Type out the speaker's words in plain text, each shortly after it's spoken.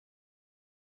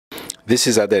This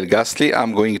is Adel Gastli.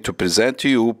 I'm going to present to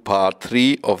you part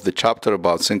 3 of the chapter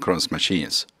about synchronous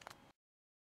machines.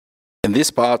 In this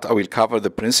part, I will cover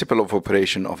the principle of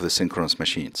operation of the synchronous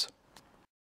machines.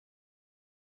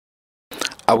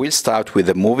 I will start with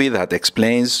a movie that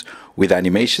explains with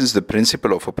animations the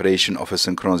principle of operation of a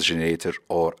synchronous generator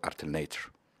or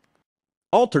alternator.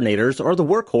 Alternators are the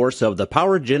workhorse of the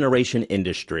power generation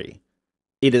industry.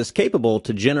 It is capable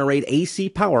to generate AC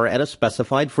power at a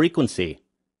specified frequency.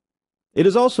 It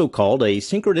is also called a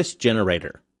synchronous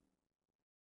generator.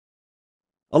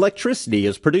 Electricity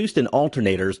is produced in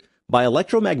alternators by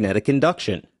electromagnetic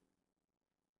induction.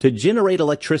 To generate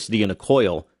electricity in a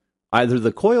coil, either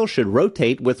the coil should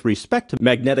rotate with respect to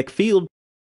magnetic field,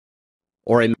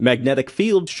 or a magnetic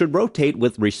field should rotate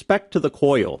with respect to the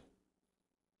coil.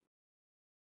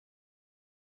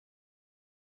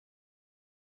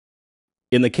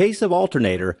 In the case of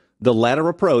alternator, the latter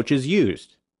approach is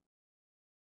used.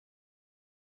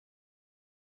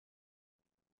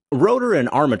 Rotor and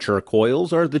armature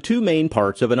coils are the two main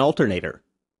parts of an alternator.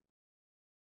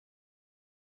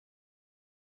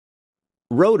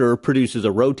 Rotor produces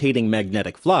a rotating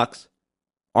magnetic flux.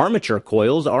 Armature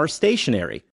coils are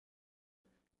stationary,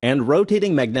 and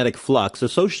rotating magnetic flux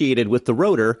associated with the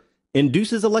rotor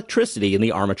induces electricity in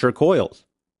the armature coils.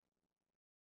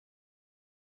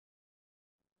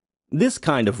 This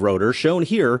kind of rotor shown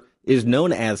here is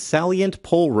known as salient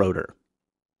pole rotor.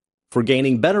 For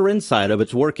gaining better insight of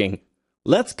its working,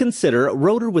 let's consider a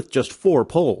rotor with just 4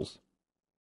 poles.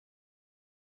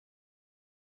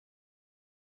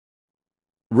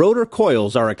 Rotor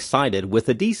coils are excited with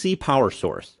a DC power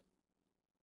source.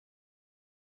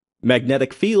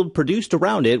 Magnetic field produced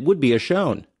around it would be as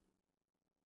shown.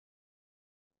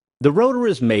 The rotor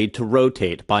is made to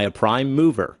rotate by a prime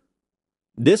mover.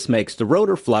 This makes the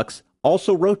rotor flux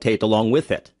also rotate along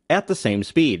with it at the same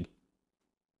speed.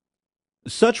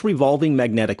 Such revolving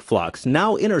magnetic flux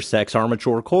now intersects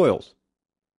armature coils,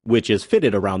 which is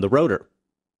fitted around the rotor.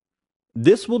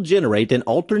 This will generate an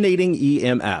alternating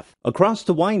EMF across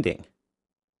the winding.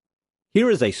 Here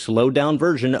is a slowed-down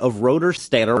version of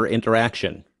rotor-stator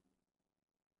interaction.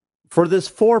 For this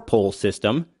 4-pole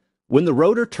system, when the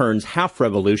rotor turns half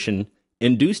revolution,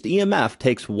 induced EMF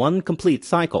takes 1 complete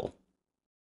cycle.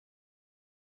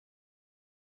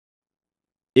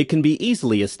 It can be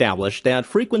easily established that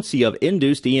frequency of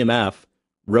induced EMF,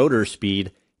 rotor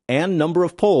speed, and number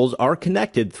of poles are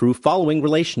connected through following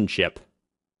relationship.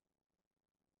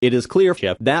 It is clear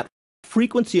that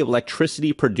frequency of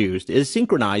electricity produced is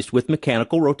synchronized with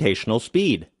mechanical rotational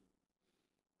speed.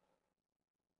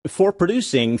 For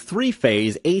producing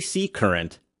 3-phase AC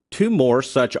current, 2 more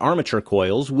such armature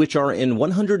coils, which are in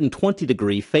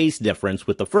 120-degree phase difference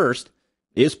with the first,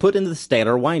 is put into the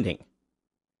stator winding.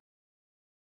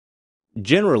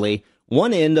 Generally,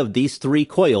 one end of these 3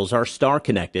 coils are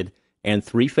star-connected, and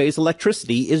 3-phase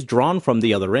electricity is drawn from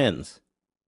the other ends.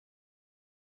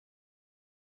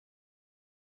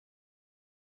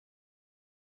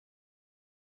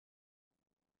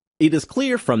 It is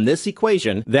clear from this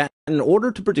equation that in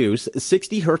order to produce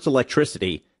 60 Hz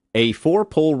electricity, a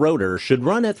 4-pole rotor should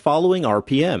run at following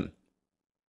RPM.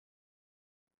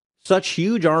 Such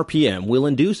huge RPM will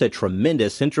induce a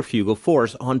tremendous centrifugal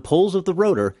force on poles of the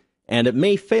rotor, and it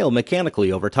may fail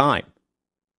mechanically over time.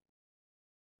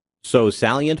 So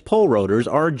salient pole rotors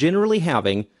are generally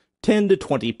having 10 to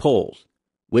 20 poles,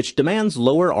 which demands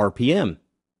lower RPM.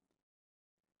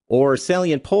 Or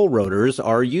salient pole rotors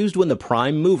are used when the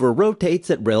prime mover rotates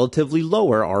at relatively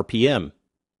lower RPM.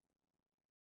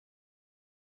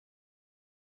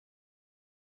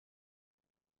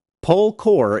 Pole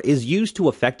core is used to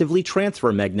effectively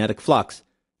transfer magnetic flux,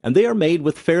 and they are made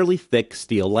with fairly thick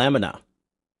steel lamina.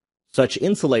 Such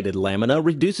insulated lamina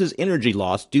reduces energy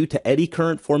loss due to eddy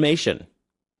current formation.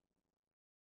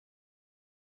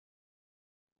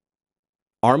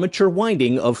 Armature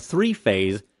winding of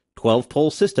 3-phase, 12-pole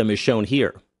system is shown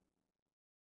here.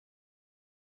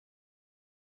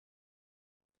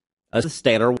 A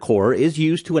stator core is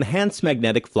used to enhance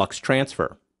magnetic flux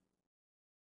transfer.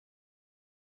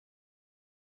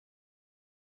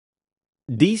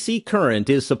 DC current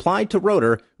is supplied to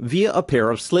rotor via a pair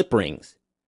of slip rings.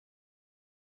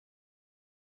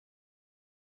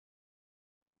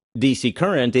 DC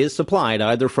current is supplied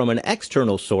either from an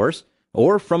external source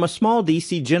or from a small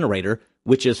DC generator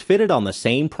which is fitted on the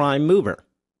same prime mover.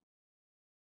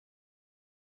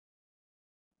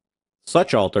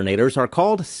 Such alternators are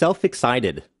called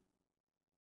self-excited.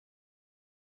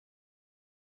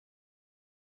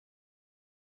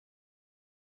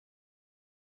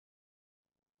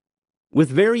 With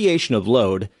variation of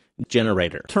load,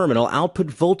 generator terminal output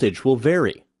voltage will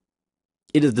vary.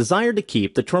 It is desired to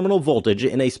keep the terminal voltage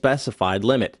in a specified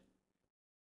limit.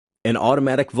 An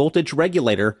automatic voltage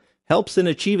regulator helps in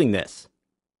achieving this.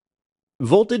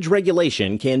 Voltage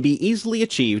regulation can be easily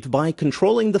achieved by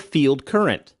controlling the field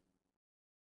current.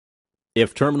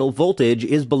 If terminal voltage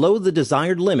is below the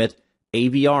desired limit,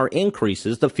 AVR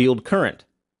increases the field current,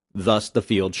 thus the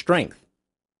field strength.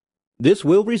 This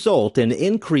will result in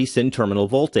increase in terminal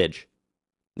voltage.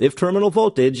 If terminal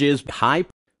voltage is high,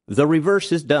 the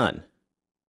reverse is done.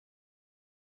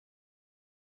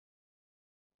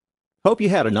 Hope you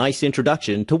had a nice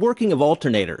introduction to working of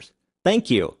alternators. Thank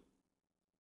you.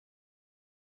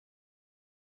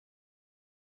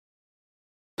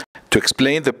 To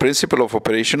explain the principle of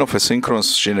operation of a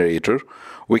synchronous generator,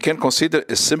 we can consider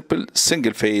a simple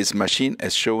single-phase machine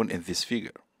as shown in this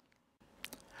figure.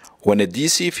 When a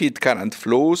DC field current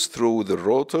flows through the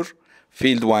rotor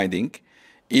field winding,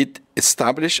 it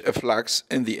establishes a flux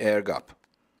in the air gap.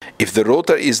 If the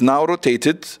rotor is now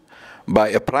rotated by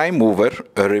a prime mover,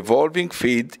 a revolving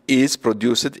field is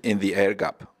produced in the air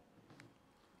gap.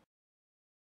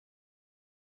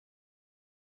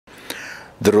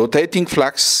 The rotating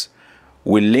flux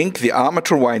will link the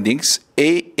armature windings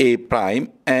AA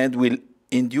prime and will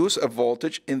induce a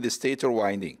voltage in the stator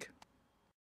winding.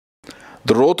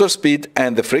 The rotor speed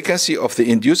and the frequency of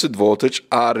the induced voltage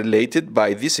are related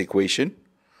by this equation,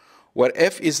 where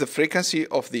F is the frequency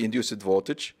of the induced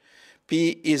voltage,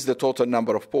 P is the total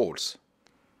number of poles.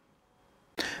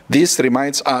 This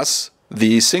reminds us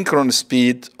the synchronous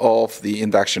speed of the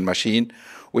induction machine,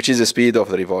 which is the speed of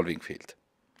the revolving field.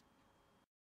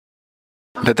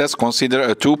 Let us consider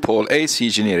a two-pole AC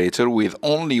generator with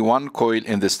only one coil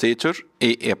in the stator,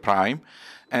 AA prime,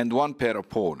 and one pair of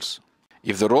poles.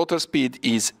 If the rotor speed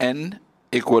is N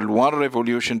equal 1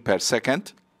 revolution per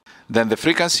second, then the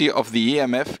frequency of the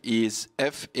EMF is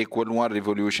F equal 1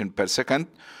 revolution per second,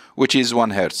 which is 1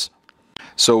 Hertz.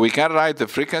 So we can write the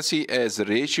frequency as the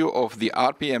ratio of the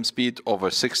RPM speed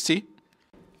over 60,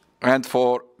 and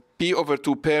for P over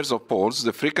 2 pairs of poles,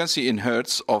 the frequency in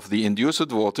Hertz of the induced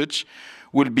voltage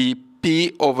will be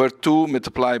P over 2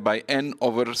 multiplied by N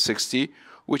over 60,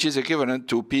 which is equivalent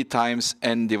to P times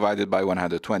N divided by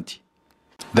 120.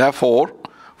 Therefore,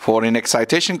 for an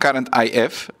excitation current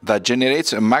IF that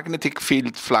generates a magnetic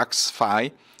field flux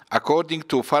phi, according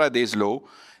to Faraday's law,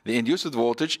 the induced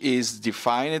voltage is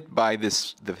defined by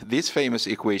this famous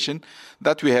equation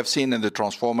that we have seen in the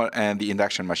transformer and the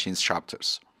induction machines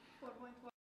chapters.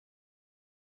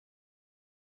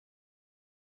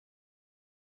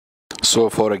 So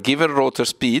for a given rotor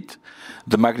speed,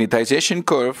 the magnetization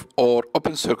curve or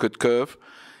open circuit curve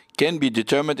can be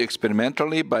determined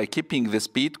experimentally by keeping the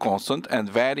speed constant and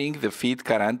varying the field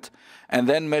current, and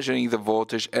then measuring the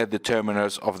voltage at the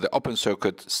terminals of the open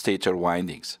circuit stator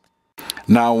windings.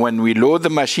 Now, when we load the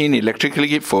machine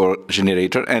electrically for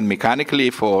generator and mechanically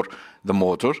for the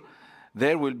motor,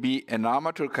 there will be an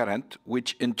armature current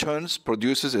which in turn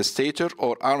produces a stator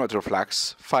or armature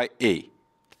flux phi A.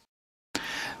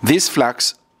 This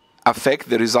flux affects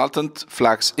the resultant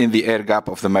flux in the air gap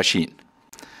of the machine.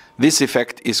 This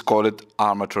effect is called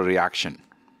armature reaction.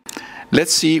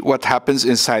 Let's see what happens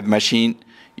inside the machine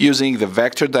using the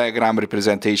vector diagram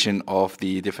representation of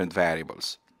the different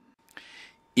variables.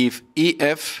 If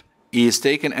EF is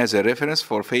taken as a reference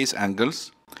for phase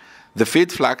angles, the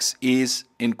field flux is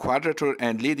in quadrature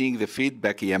and leading the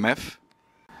feedback EMF.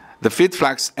 The field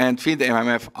flux and field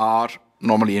MMF are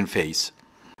normally in phase.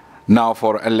 Now,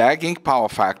 for a lagging power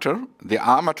factor, the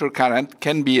armature current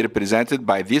can be represented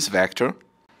by this vector.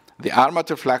 The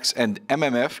armature flux and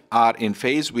MMF are in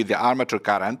phase with the armature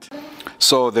current.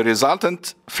 So the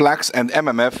resultant flux and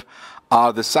MMF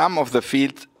are the sum of the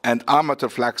field and armature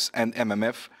flux and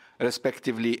MMF,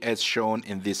 respectively, as shown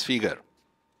in this figure.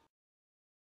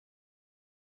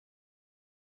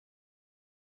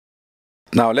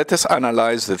 Now let us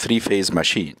analyze the three-phase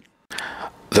machine.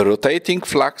 The rotating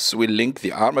flux will link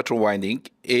the armature winding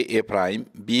AA prime,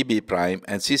 BB prime,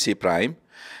 and CC prime,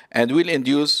 and will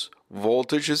induce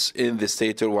voltages in the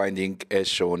stator winding as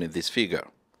shown in this figure.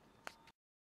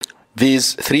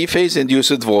 These three-phase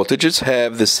induced voltages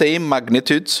have the same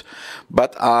magnitudes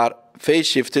but are phase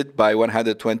shifted by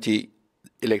 120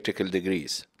 electrical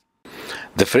degrees.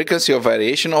 The frequency of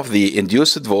variation of the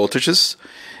induced voltages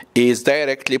is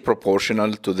directly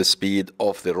proportional to the speed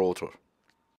of the rotor,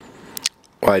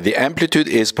 while the amplitude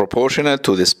is proportional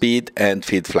to the speed and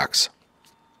field flux.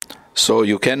 So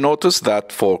you can notice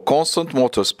that for constant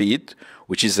motor speed,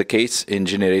 which is the case in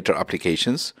generator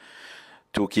applications,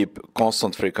 to keep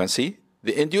constant frequency,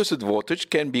 the induced voltage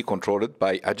can be controlled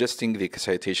by adjusting the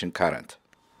excitation current.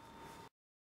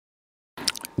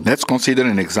 Let's consider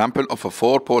an example of a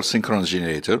 4-pole synchronous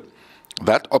generator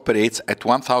that operates at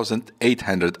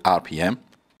 1800 RPM.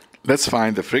 Let's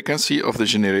find the frequency of the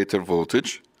generator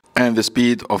voltage and the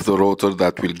speed of the rotor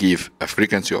that will give a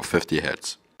frequency of 50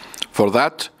 Hz. For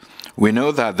that, we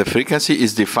know that the frequency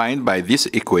is defined by this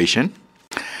equation.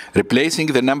 Replacing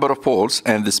the number of poles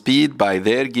and the speed by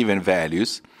their given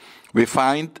values, we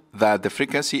find that the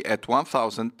frequency at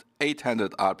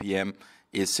 1800 RPM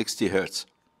is 60 Hz.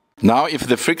 Now, if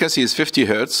the frequency is 50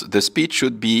 Hz, the speed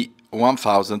should be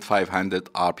 1500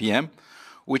 RPM,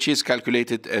 which is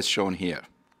calculated as shown here.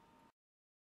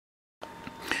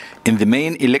 In the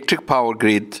main electric power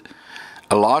grid,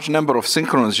 a large number of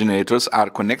synchronous generators are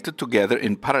connected together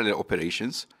in parallel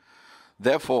operations.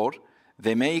 Therefore,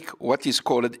 they make what is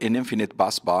called an infinite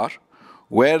bus bar,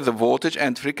 where the voltage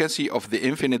and frequency of the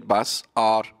infinite bus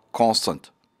are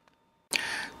constant.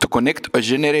 To connect a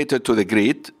generator to the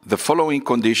grid, the following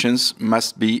conditions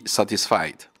must be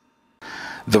satisfied.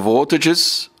 The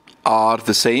voltages are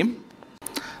the same,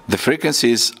 the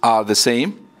frequencies are the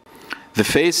same, the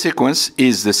phase sequence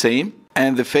is the same,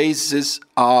 and the phases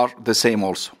are the same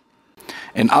also.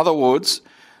 In other words,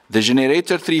 the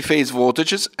generator 3-phase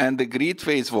voltages and the grid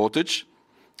phase voltage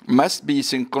must be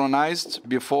synchronized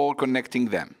before connecting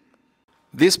them.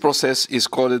 This process is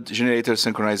called generator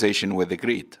synchronization with the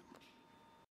grid.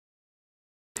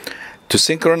 To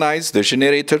synchronize the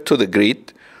generator to the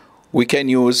grid, we can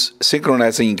use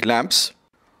synchronizing lamps,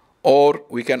 or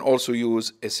we can also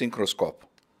use a synchroscope.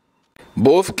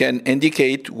 Both can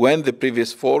indicate when the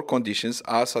previous 4 conditions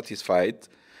are satisfied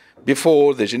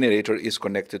before the generator is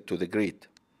connected to the grid.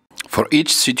 For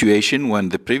each situation when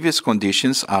the previous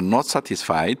conditions are not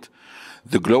satisfied,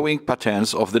 the glowing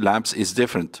patterns of the lamps is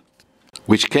different,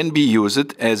 which can be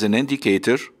used as an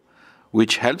indicator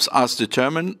which helps us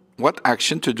determine what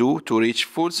action to do to reach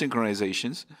full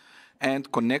synchronizations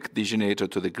and connect the generator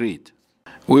to the grid.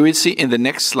 We will see in the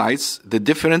next slides the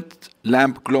different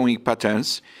lamp glowing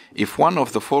patterns if one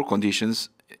of the 4 conditions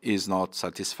is not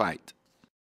satisfied.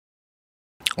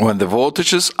 When the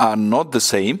voltages are not the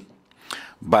same,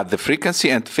 but the frequency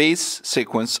and phase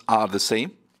sequence are the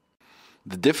same,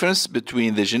 the difference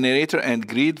between the generator and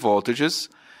grid voltages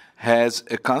has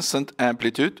a constant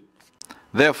amplitude.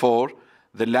 Therefore,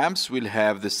 the lamps will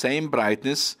have the same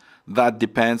brightness that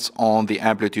depends on the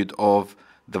amplitude of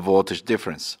the voltage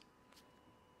difference.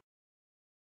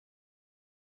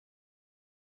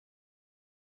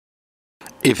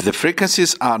 If the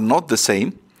frequencies are not the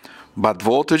same, but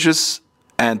voltages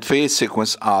and phase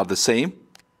sequence are the same,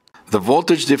 the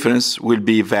voltage difference will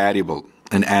be variable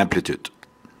in amplitude,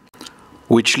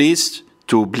 which leads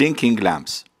to blinking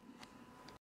lamps.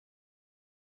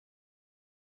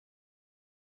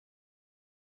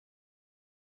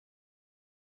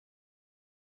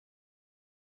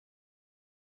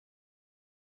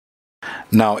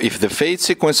 Now, if the phase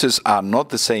sequences are not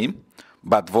the same,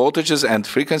 but voltages and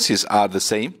frequencies are the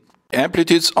same,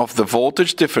 amplitudes of the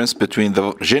voltage difference between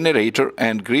the generator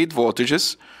and grid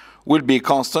voltages will be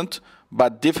constant,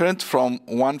 but different from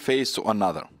one phase to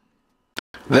another.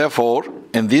 Therefore,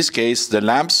 in this case, the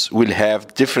lamps will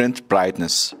have different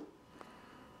brightness.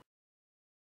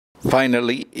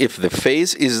 Finally, if the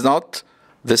phase is not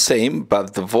the same,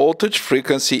 but the voltage,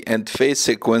 frequency, and phase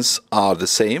sequence are the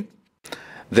same,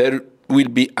 there will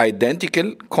be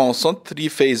identical constant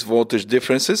 3-phase voltage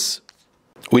differences,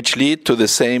 which lead to the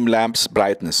same lamp's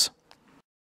brightness.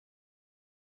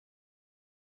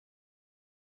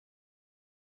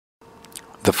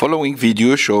 The following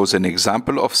video shows an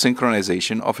example of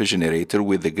synchronization of a generator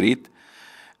with the grid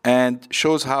and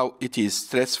shows how it is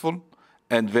stressful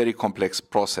and very complex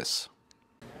process.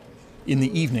 In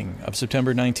the evening of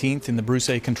September 19th in the Bruce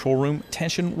A control room,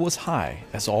 tension was high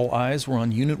as all eyes were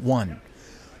on Unit 1.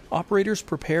 Operators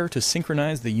prepare to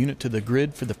synchronize the unit to the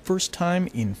grid for the first time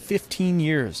in 15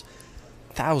 years.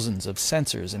 Thousands of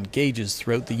sensors and gauges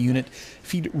throughout the unit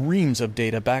feed reams of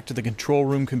data back to the control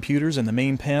room computers and the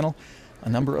main panel. A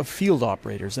number of field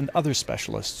operators and other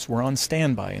specialists were on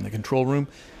standby in the control room.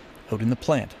 Out in the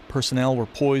plant, personnel were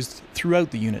poised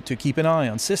throughout the unit to keep an eye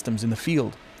on systems in the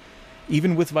field.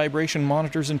 Even with vibration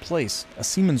monitors in place, a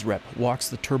Siemens rep walks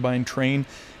the turbine train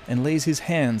and lays his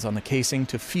hands on the casing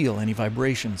to feel any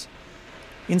vibrations.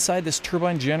 Inside this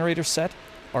turbine generator set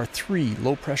are 3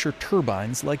 low-pressure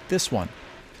turbines like this one.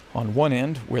 On one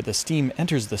end, where the steam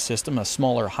enters the system, a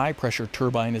smaller high-pressure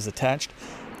turbine is attached.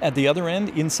 At the other end,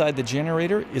 inside the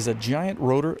generator, is a giant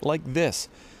rotor like this.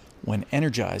 When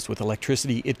energized with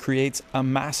electricity, it creates a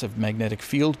massive magnetic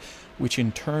field, which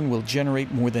in turn will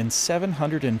generate more than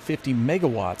 750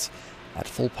 megawatts at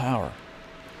full power.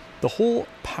 The whole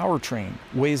powertrain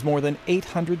weighs more than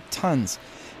 800 tons.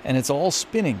 and it's all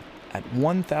spinning at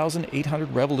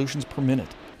 1,800 revolutions per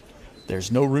minute.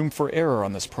 There's no room for error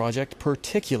on this project,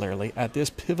 particularly at this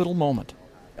pivotal moment.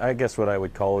 I guess what I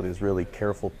would call it is really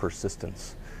careful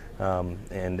persistence.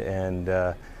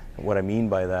 What I mean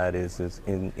by that is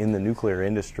in the nuclear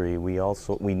industry, we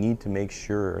need to make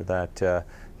sure that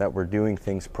we're doing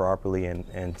things properly,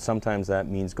 and sometimes that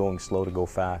means going slow to go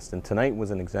fast. And tonight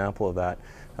was an example of that.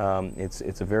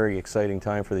 It's a very exciting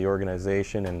time for the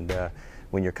organization, and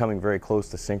when you're coming very close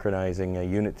to synchronizing a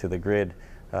unit to the grid,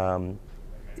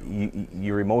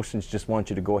 your emotions just want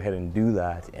you to go ahead and do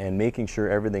that, and making sure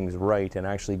everything's right and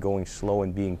actually going slow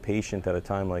and being patient at a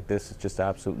time like this is just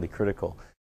absolutely critical.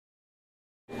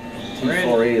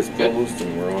 T4A is closed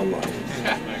and we're online.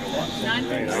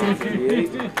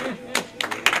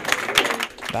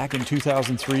 Back in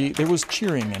 2003, there was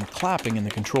cheering and clapping in the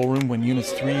control room when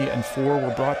Units 3 and 4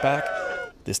 were brought back.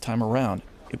 This time around,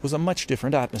 it was a much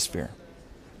different atmosphere.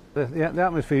 The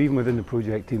atmosphere, even within the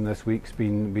project team this week's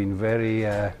been very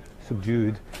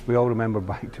subdued. We all remember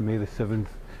back to May the 7th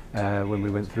when we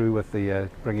went through with the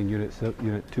bringing Unit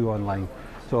 2 online.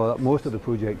 So most of the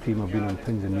project team have been on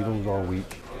pins and needles all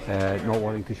week, not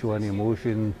wanting to show any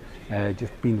emotion,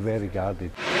 just being very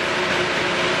guarded.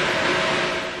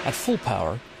 At full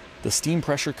power, the steam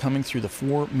pressure coming through the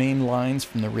 4 main lines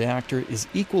from the reactor is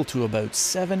equal to about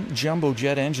 7 jumbo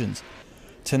jet engines.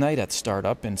 Tonight at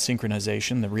startup and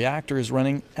synchronization, the reactor is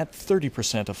running at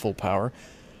 30% of full power.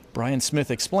 Brian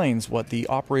Smith explains what the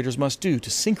operators must do to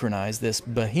synchronize this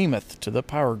behemoth to the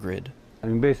power grid. I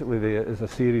mean, basically there's a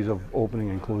series of opening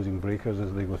and closing breakers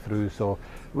as they go through. So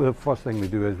the first thing they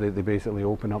do is they basically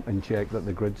open up and check that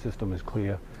the grid system is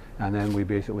clear, and then we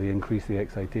basically increase the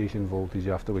excitation voltage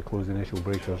after we close the initial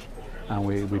breakers, and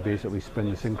we basically spin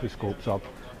the synchroscopes up,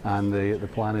 and the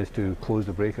plan is to close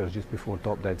the breakers just before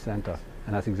top dead center.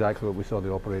 And that's exactly what we saw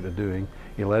the operator doing.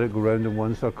 He let it go round in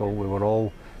one circle. We were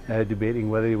all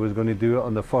debating whether he was going to do it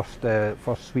on the first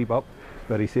sweep up,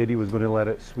 but he said he was going to let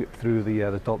it sweep through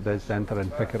the top dead center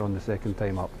and pick it on the second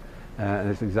time up. And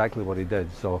it's exactly what he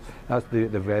did. So that's the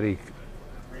very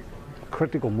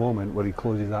critical moment where he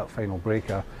closes that final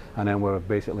breaker, and then we're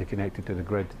basically connected to the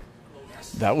grid.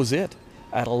 That was it.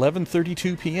 At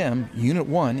 11:32 p.m., Unit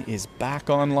 1 is back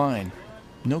online.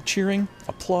 No cheering,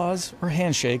 applause, or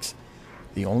handshakes.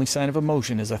 The only sign of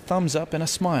emotion is a thumbs up and a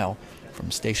smile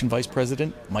from Station Vice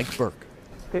President Mike Burke.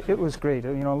 It was great,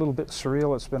 you know, a little bit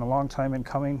surreal. It's been a long time in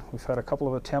coming. We've had a couple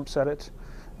of attempts at it,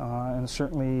 and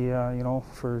certainly, you know,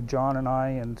 for John and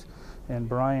I and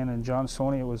Brian and John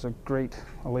Sony, it was a great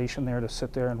elation there to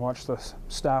sit there and watch the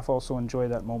staff also enjoy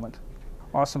that moment.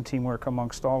 Awesome teamwork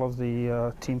amongst all of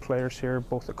the team players here,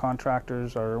 both the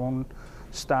contractors, our own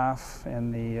staff,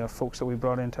 and the folks that we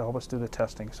brought in to help us do the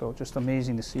testing. So just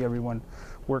amazing to see everyone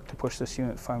work to push this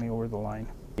unit finally over the line.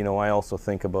 You know, I also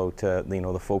think about you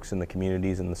know, the folks in the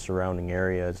communities and the surrounding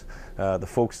areas, the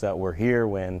folks that were here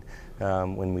when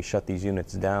we shut these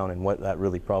units down, and what that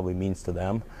really probably means to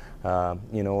them.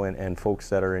 You know, and folks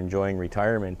that are enjoying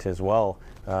retirement as well,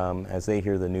 as they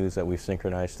hear the news that we've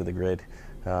synchronized to the grid.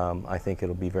 I think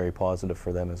it'll be very positive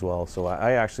for them as well. So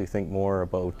I actually think more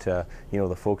about you know,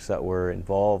 the folks that were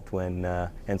involved when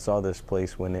and saw this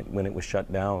place when it was shut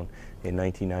down in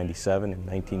 1997 and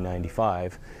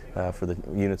 1995 for the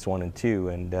units 1 and 2,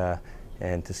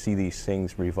 and to see these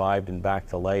things revived and back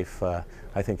to life.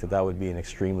 I think that would be an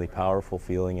extremely powerful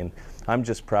feeling, and I'm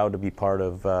just proud to be part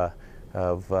of part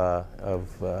of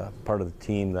the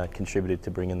team that contributed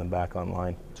to bringing them back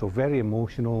online. So very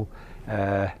emotional.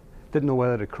 Didn't know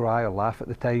whether to cry or laugh at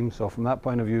the time, so from that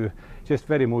point of view, just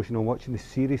very emotional, watching the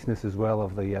seriousness as well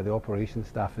of the operations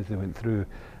staff as they went through.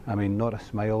 I mean, not a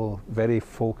smile, very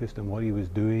focused on what he was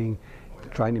doing,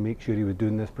 trying to make sure he was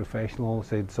doing this professional.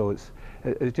 So it's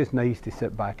just nice to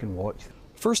sit back and watch.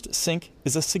 First sync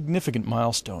is a significant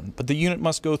milestone, but the unit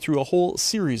must go through a whole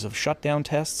series of shutdown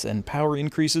tests and power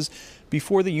increases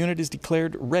before the unit is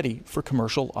declared ready for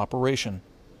commercial operation.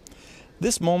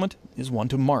 This moment is one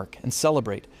to mark and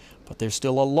celebrate, but there's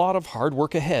still a lot of hard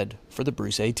work ahead for the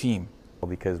Bruce A team.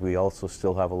 Because we also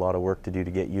still have a lot of work to do to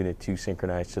get Unit 2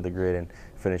 synchronized to the grid and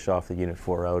finish off the Unit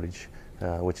 4 outage,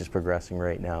 which is progressing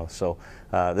right now. So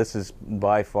this is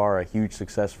by far a huge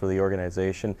success for the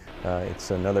organization. It's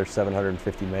another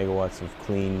 750 megawatts of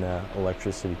clean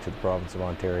electricity to the province of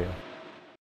Ontario.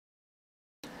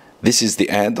 This is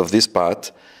the end of this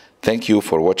part. Thank you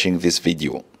for watching this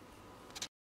video.